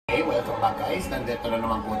welcome back guys. Nandito na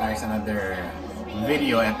naman po tayo sa another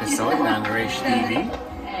video episode ng ReihsiR-TV.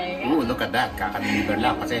 Ooh, look at that. Kaka-deliver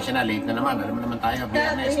lang. Pasensya na, late na naman. Alam mo naman tayo,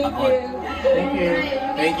 Biyernes, pagod. Thank you.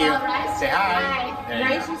 Thank you. Say hi.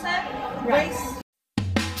 Rice, you said? Rice.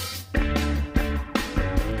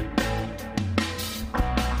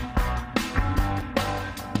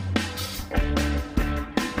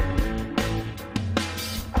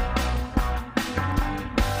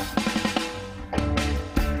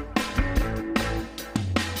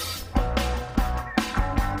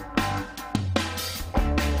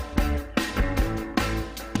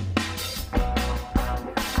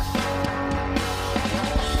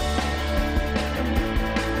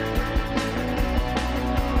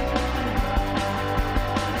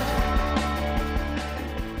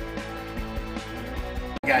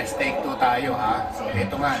 Guys, take 2 tayo ha. So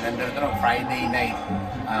ito nga, nandito na Friday night.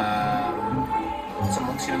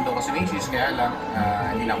 Sinundo ko sa Macy's, kaya lang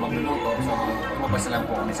hindi lang magluluto. So lumabas na lang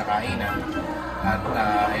po kami sa kainan. At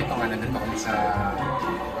ito nga, nandito kami sa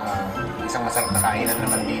isang masarap na kainan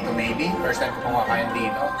naman dito maybe. First time ko kumakain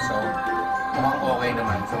dito. So mukhang okay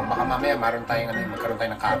naman. So baka mamaya magkaroon tayo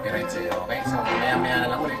ng copyrights eh. Okay? So maya-maya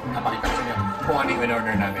na lang ulit. Napakita ko sa inyo kung ano yung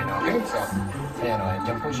in-order namin. Okay? So ayan o,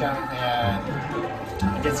 andyan po siya. Ayan.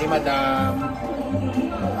 Andyan si Madam.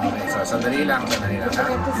 Okay, so sandali lang ha.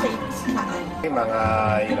 Mga,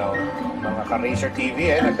 mga ka-ReihsiR-TV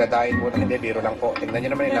nagdadahin po ng hindi, biro lang po. Tingnan nyo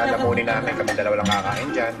naman yung lalamunin namin. Kami dalawa lang kakain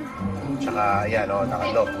dyan. Tsaka, ayan o,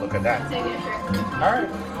 look at that. Alright,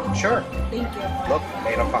 sure. Thank you. Look,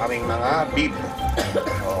 mayroon pa kaming mga beef.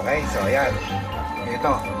 Okay, so ayan.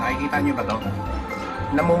 Ito, nakikita nyo ba to?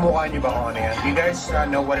 Namumukha nyo ba kung ano yan? Do you guys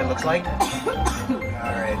know what it looks like?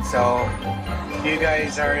 Alright, so you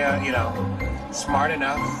guys are, smart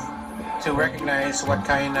enough to recognize what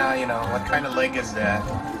kind of leg is that.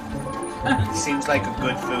 Seems like a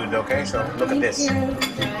good food, okay? So look at this.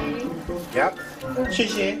 Yep.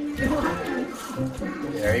 Shishi.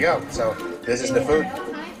 There you go. So this is the food.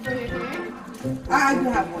 I do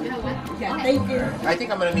have one. Yeah, thank you. I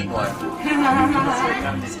think I'm gonna need one.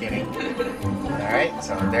 I'm just kidding. Alright,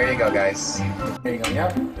 so there you go guys. There you go,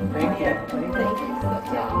 yep. Thank you.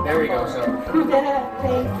 There we go, so.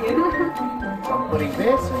 Thank you. So I'm putting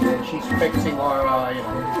this and then she's fixing our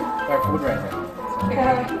food right now.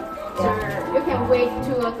 So you can wait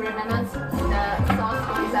 2 or 3 minutes. The sauce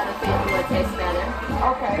inside the fish will taste better.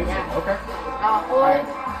 Okay. Yeah. Okay. Or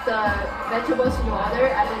the vegetables you order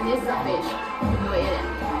underneath the fish. You eat it.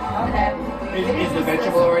 Okay. Is the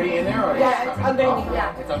vegetable already in there? Or Yeah, it's underneath.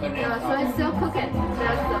 Yeah. It's underneath. So it's still cooking.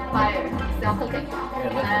 Just the fire. Still cooking.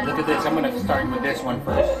 Yeah, look at this. I'm gonna start with this one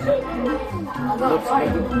first. Looks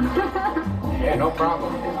good. Yeah, no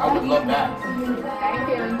problem. I would love that. Thank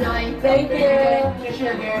you. Enjoy. Thank you.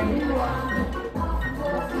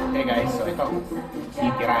 Okay guys, so ito.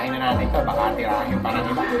 Titirahin na natin ito. Baka tirahin pa ng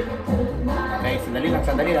iba. Okay, sandali lang.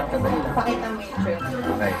 Pakita mo yung shirt.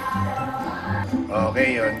 Okay. Okay,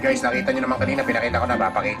 yun. Guys, nakita nyo naman kanina, pinakita ko na,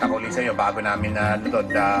 papakita ko ulit sa inyo bago namin na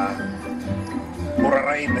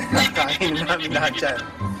murarain. Kain namin lahat dyan.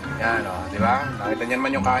 Yan, o. Di ba? Nakita nyo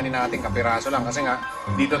naman yung kanin natin, kapiraso lang. Kasi nga,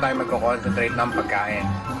 dito tayo magko-concentrate ng pagkain.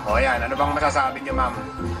 O, yan. Ano bang masasabi nyo, ma'am?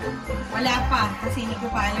 Wala pa, kasi hindi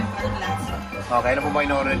ko pa alam kung anong lasa. Okay, ano po ba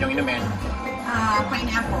in-order yung inumin?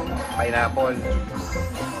 Pineapple. Pineapple.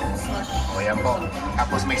 Slush. O, yan po.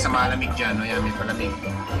 Tapos may samalamig dyan. O, yan, may palamig.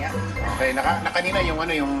 Yeah. Okay, kanina yung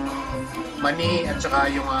mani at saka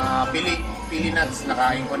yung pili nuts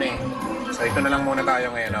nakain ko na eh. So ito na lang muna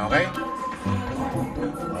tayo ngayon, okay?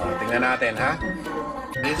 Tingnan natin, ha?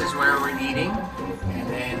 This is where we're eating. And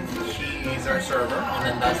then she is our server. And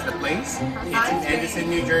then that's the place. It's in Edison,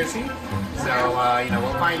 New Jersey. So,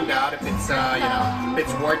 we'll find out if it's, if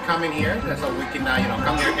it's worth coming here. So we can,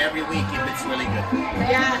 come here every week if it's really good.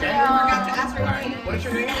 Yeah, Okay. I forgot to ask her All right. name. What is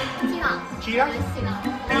your name? Tina. Chia? It's Tina.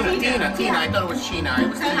 Tina. I thought it was Sheena. It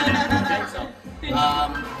was Tina. Okay, so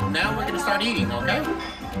now we're gonna start eating. Okay.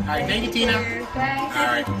 All right. Thank you, Tina. Thanks. All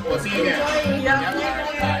right. We'll see you again. Enjoy. Yep. All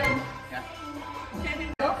right. Bye.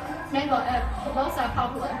 Mango, those are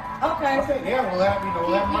popular. Okay. Yeah, we'll have mango.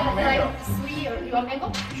 Like sweet or you want mango?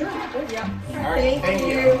 Sure. Yeah. All right. Thank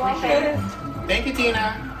you. Okay. Thank you,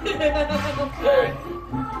 Tina. All right.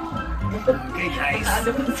 Okay, guys.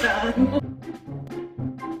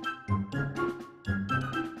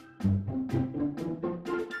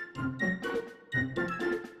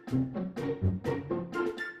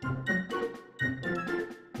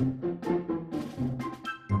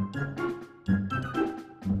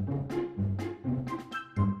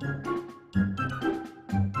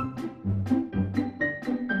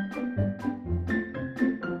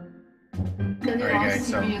 the Alright guys,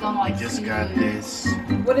 noodles so if you don't we like just seafood. got this.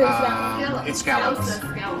 What is that? It's scallops.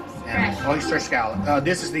 Scallops. And Fresh. oyster scallop.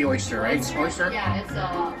 This is the oyster, right? It's oyster? Yeah, it's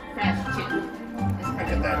fresh chicken. It's Look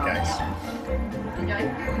fresh. at that, guys. Enjoy.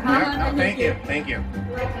 Yeah, no, thank you. Thank you.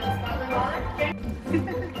 Like sparkling water?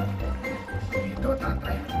 Ito,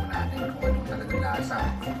 tatry na po natin kung anong talagang lasa.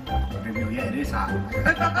 Review yan, it is hot.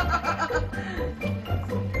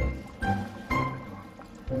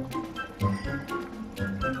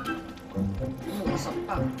 Masarap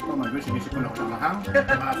pa. Oh my gosh, inisip ko na ako sa mahang.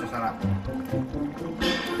 Masasarap.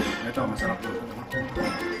 Ito, masarap po.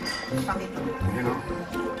 Pakita mo. Ayan o.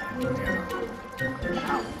 Ayan o.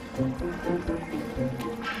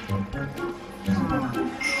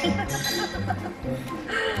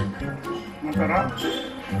 Masarap.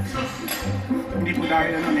 Hindi po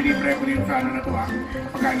dahil nilibre ko dito sa ano na to ha.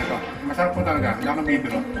 Pagkain na to. Masarap po talaga. Hindi ako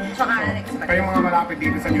nagbibiro. Saka unexpected. Kayong mga malapit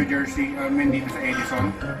dito sa New Jersey, dito sa Edison,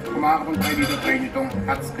 kung makakapunta kayo dito, try nyo itong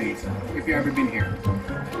HotSpace. If you ever been here.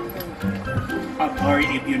 Or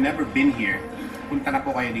if you never been here, punta na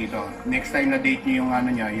po kayo dito. Next time na date nyo yung ano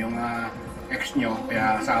nyo, yung ex nyo,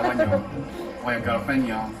 kaya asawa nyo, o kaya girlfriend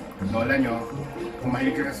nyo, lola nyo, kung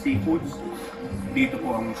mahilig ka sa seafoods, dito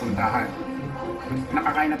po ang puntahan.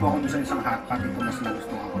 Nakakain na po ako doon sa isang hotpot, ito mas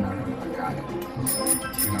nagustuhan ko na yung pagkain.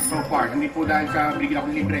 So far, hindi po dahil sa bigyan ako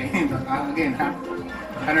libre. Again, ha?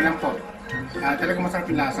 Ano lang po, talagang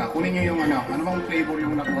masarap yung lasa. Kunin nyo yung ano bang flavor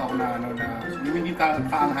yung nakuha ko na yung hindi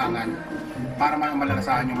kaanghangan para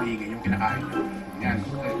malalasahan yung maigi, yung kinakain nyo. Yan,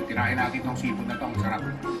 tirahin natin itong seafood na ito, ang sarap.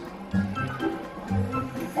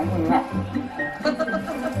 Ang sarap.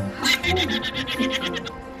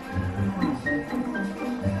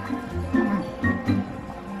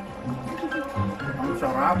 Ang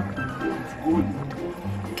sarap. It's good.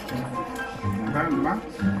 Okay, di ba?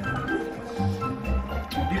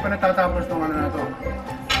 Hindi pa natatapos itong ano na ito.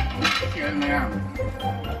 Yan na yan.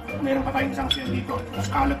 Meron pa tayong isang siya dito.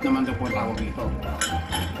 Scallop naman daw po ang tawag dito.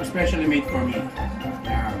 Especially made for me.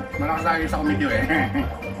 Yan. Malakas tayo sa komedyo eh.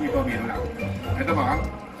 Hindi po, biro lang. Ito ba?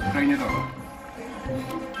 Try nyo to.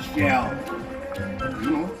 Shell. You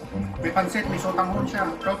know? May pansit, may sotanghot siya.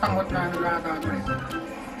 Sotanghot na ano lahat ito eh.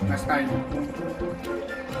 Last time.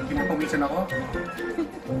 Pinapawisan ako.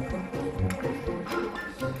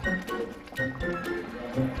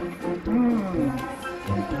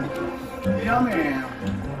 Yummy!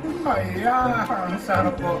 Kaya, ang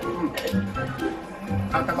sarap po.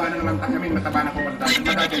 Ang taba na naman tayo. Mataba na po pala tayo.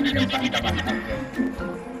 Mataba hindi kami taba na tayo.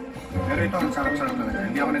 Pero ito, ang sarap-sarap talaga.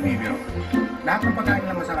 Hindi ako nag-review. Lahat ng pagkain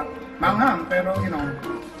lang masarap. Manghang, pero you know,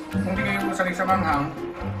 kung di kayo masali sa manghang,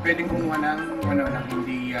 pwedeng kumuha ng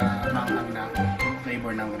hindi manghang na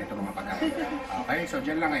flavor ng ganito mga pagkain. Okay, so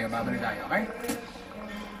dyan lang kayo. Babalik tayo, okay?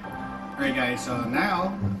 Alright guys, so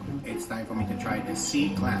now, it's time for me to try the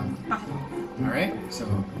sea clam. Alright, so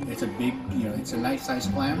it's a big, it's a nice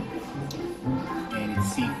sized clam. And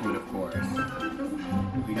it's seafood, of course.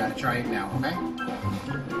 We gotta try it now, okay?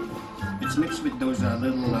 It's mixed with those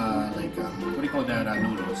little, what do you call that,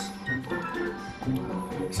 noodles?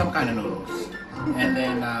 Some kind of noodles. And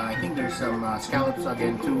then I think there's some scallops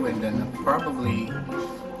again too, and then probably,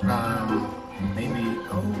 maybe,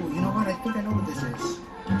 oh, you know what, I think I know what this is.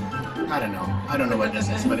 I don't know. I don't know what this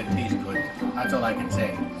is, but it tastes good. That's all I can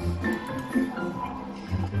say.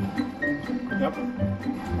 Yep,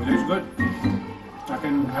 it is good. I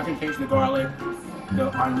can taste the garlic,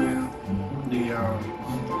 the onion, the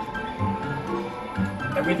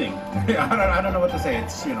everything. I don't know what to say.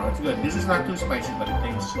 It's it's good. This is not too spicy, but it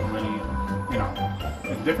tastes really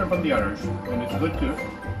it's different from the others, and it's good too.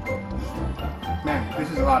 Man, this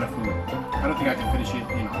is a lot of food. I don't think I can finish it.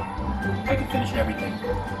 I can finish everything.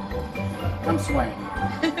 I'm sweating.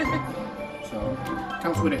 So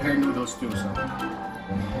comes with the hair noodles too. So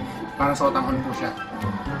parang sotanghon po siya.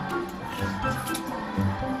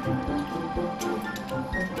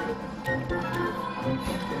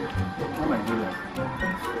 Oh my goodness.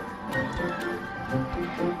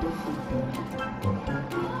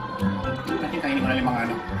 Nakikainin ko na yung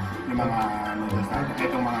mga noodles natin.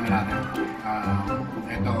 Itong mga natin.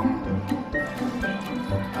 Itong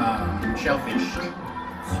shellfish.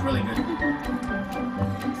 It's really good.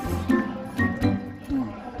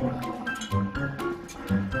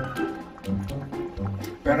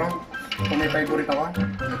 Pero, kung may favorite ako,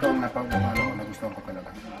 ito ang nagustuhan ko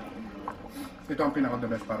talaga. Ito ang pinaka-the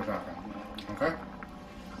best para sa akin. Okay?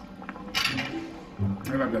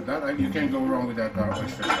 I like that. You can't go wrong with that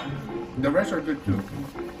oyster. The rest are good too.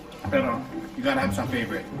 Pero, you gotta have some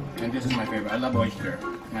favorite. And this is my favorite. I love oyster.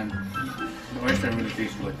 And the oyster really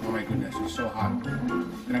tastes good. Oh my goodness, it's so hot.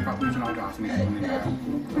 Pinagpapulisan ako kasi nito nila.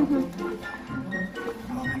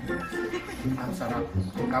 Oh my goodness. Ang sarap.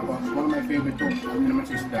 Tapos, one of my favorite too, ano naman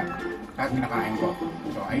sa isda, kahit kinakain ko.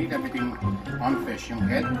 So, I eat everything on fish. Yung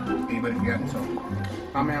head, favorite ko yan. So,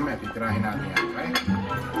 mamaya-maya, titirahin natin yan. Okay?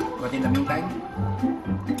 But in the meantime,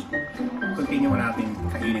 continue natin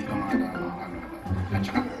kainin itong mga at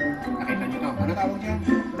saka, nakita nyo ito. Ano tawag yan?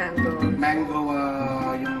 Mango. Mango,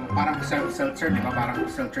 yung parang seltzer, di ba? Parang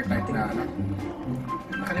seltzer type na ano.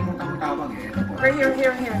 Nakalimutan ko tawag eh. Ito po. Right here,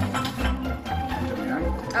 here, here. Ito ba yan?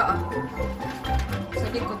 Oo. Sa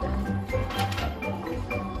likod.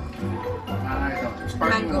 Ito.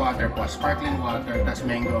 Sparkling Mango. water po. Sparkling water, tapos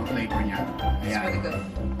mango ang flavor niya. It's Ayan. really good.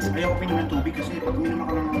 Ayoko pinom ng tubig kasi pag uminom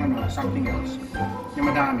ako ng something else, yung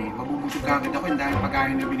madami, mabubusog ka agad ako yung dahil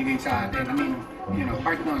pagkain na binigay sa atin. I mean, you know,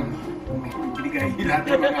 part nun, binigay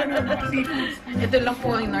lahat ng mga seafoods. Ito lang po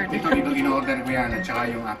ang in-order. Dito in-order ko yan at saka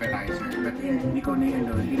yung appetizer. But hindi ko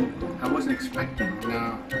I wasn't expecting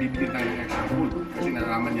na bibigyan tayo ng extra food kasi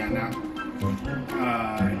nalaman niya na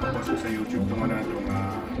ipopost ko sa YouTube itong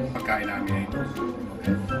pagkain namin na ito.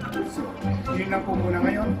 So, yun lang po muna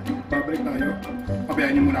ngayon. Babalik tayo.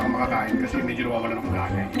 Pabayaan niyo muna ako makakain kasi medyo nawawala ng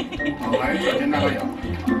kakain. Okay? So, dyan na kayo.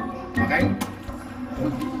 Okay?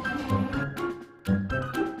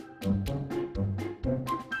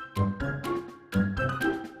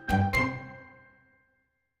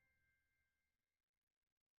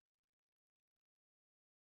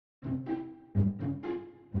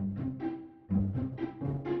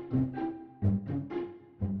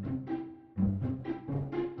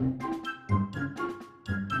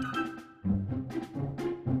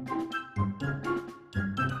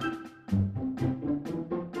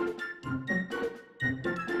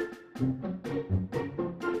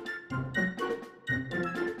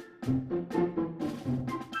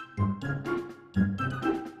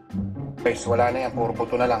 Guys, wala na yan. Puro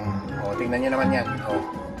puto na lang. O, tingnan nyo naman yan. O,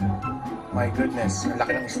 my goodness. Ang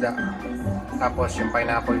laki ng isda. Tapos, yung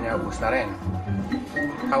pineapple niya, ubus na rin.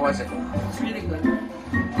 How was it? It's really good.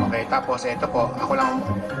 Okay, tapos, ito po. Ako lang,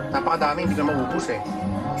 napakadami. Hindi ko maubos eh.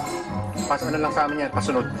 Ano lang sa amin yan.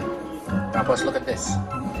 Pasunod. Tapos, look at this.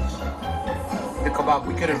 The kebab,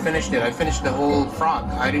 we couldn't finish it. I finished the whole frog.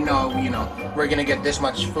 I didn't know, we're gonna get this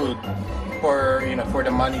much food for, for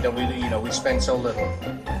the money that we spend so little.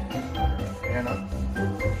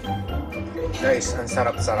 Guys, ang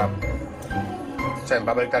sarap-sarap. So,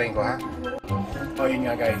 babalik ka rin ko, ha? O, yun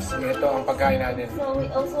nga, guys. Ito ang pagkain natin. So we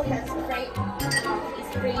also have spray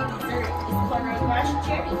dessert. It's called crushed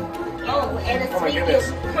cherry. Oh, and a Oh my sweet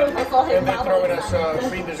goodness. milk. I call him And they throw in us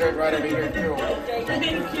free dessert right over here, too.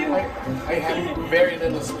 I have very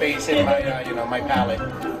little space in my, my palate.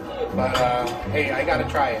 But, hey, I gotta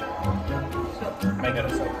try it. My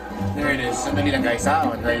goodness. So, there it is. Sandali lang, guys, ha?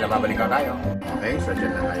 O, sandali lang, babalik ka tayo. Okay, so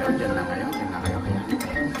dyan lang kayo, dyan lang kayo, dyan lang kayo.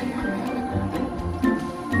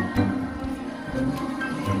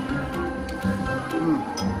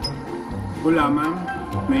 Gulaman,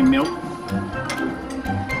 may milk,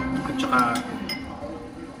 at saka,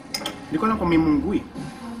 hindi ko alam kung may munggo eh.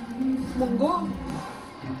 Munggo?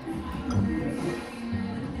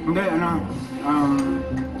 Hindi,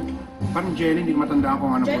 parang jelly, hindi ko matandaan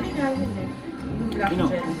kung ano po. Jelly na yun eh. Black Yun o.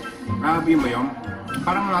 jelly. Yun ba yun?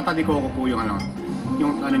 Parang nata di ko po yung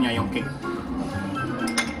yung niya, yung cake.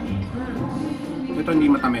 Ito hindi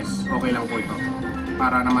matamis. Okay lang po ito.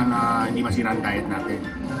 Para naman hindi masira ang diet natin.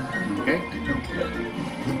 Okay?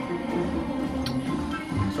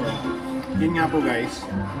 So, yun nga po guys.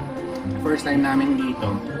 First time namin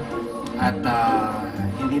dito. At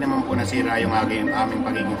hindi naman po nasira yung aming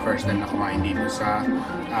pagiging first time na kumain dito sa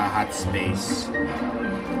HotSpace.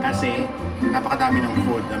 Kasi napakadami ng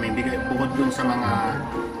food. I mean, bukod dun sa mga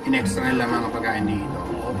in-extra nila mga pagkain dito,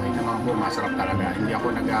 okay naman po, masarap talaga. Hindi ako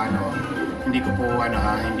hindi ko po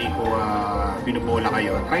binubola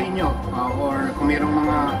kayo. Try nyo. Or kung mayroong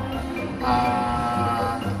mga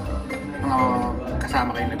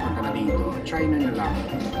kasama kayo nagpunta na dito, try na nyo lang.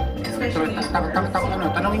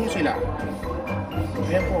 Tanongin nyo sila.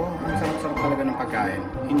 Ayan po, ang sarap-sarap talaga ng pagkain.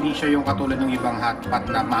 Hindi siya yung katulad ng ibang hotpot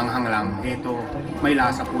na maanghang lang. Ito, may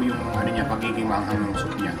lasa po yung pagiging maanghang ng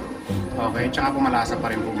soup niya. Okay, tsaka po malasa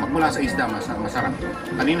pa rin po. Magmula sa isda, masarap.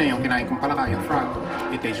 Kanina yung kinain kong palaka, yung frog,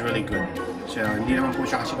 it tastes really good. So, hindi naman po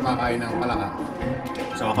siya kasi kumakain ng palaka.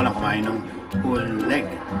 So, ako lang kumain ng whole leg.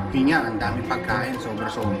 Hindi nga, ang daming pagkain,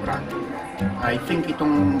 sobra-sobra. I think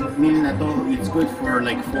itong meal na to, it's good for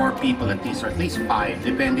like 4 people at least, or at least 5.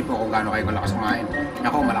 Depende po kung gaano kayo kalakas kumain.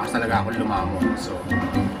 Ako, malakas talaga ako lumamon. So,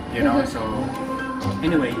 so,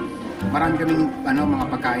 anyway, marami kaming mga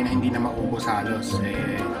pagkain na hindi na maubos halos.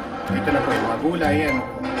 Ito na po yung mga gulay,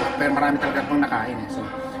 pero marami talaga pong nakain. So,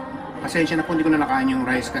 pasensya na po hindi ko na nakain yung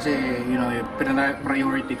rice kasi, you know, yung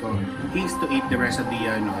priority ko is to eat the rest of the,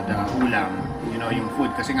 the ulam, you know, yung food.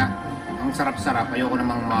 Kasi nga, ang sarap-sarap, ayoko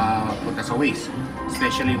namang mapunta sa waste.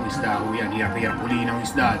 Especially yung isda, yan, hirap-hirap uli ng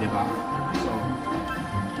isda, di ba? So,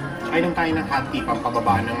 kainom tayo ng hot tea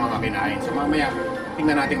pababa ng mga kinain. So, mamaya,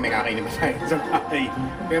 tingnan natin may kakainin ba tayo sa bahay.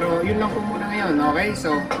 Pero, yun lang po muna ngayon, okay?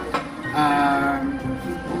 So,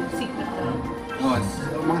 Secret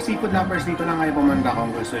mga seafood lovers dito lang kayo pumunta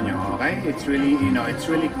kung gusto nyo, okay? It's really, you know, it's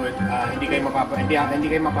really good. Hindi kayo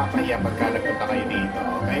mapapahiya pagka nagpunta kayo dito,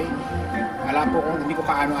 okay? Alam po kung hindi ko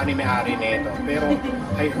kaano-ano yung may-ari nito, pero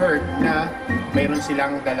I heard na mayroon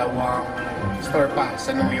silang dalawang store pa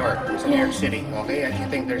sa New York City, okay? I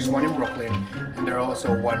think there's one in Brooklyn and there's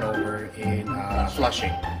also one over in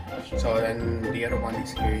Flushing. So, and the other one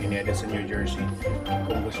is here in Edison, New Jersey.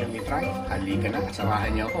 Kung gusto nyo i-try, halika na,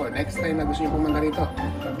 samahan nyo ako. Next time na gusto nyo pumunta rito,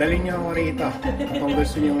 dalhin nyo ako rito kung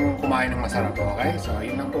gusto nyo kumain ng masarap, okay? So,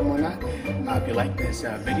 yun lang po muna. If you like this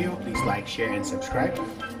video, please like, share, and subscribe.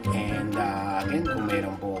 And again, kung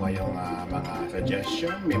mayroon po kayong mga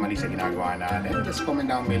suggestion, may mali sa ginagawa natin, just comment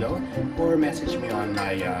down below or message me on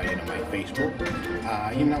my, my Facebook.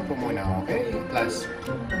 Yun lang po muna, okay? Plus,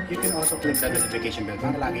 you can also click the notification bell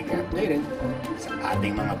para lagi kayo updated sa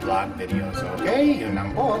ating mga vlog videos. Okay? Yun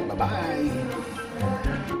lang po. Bye-bye!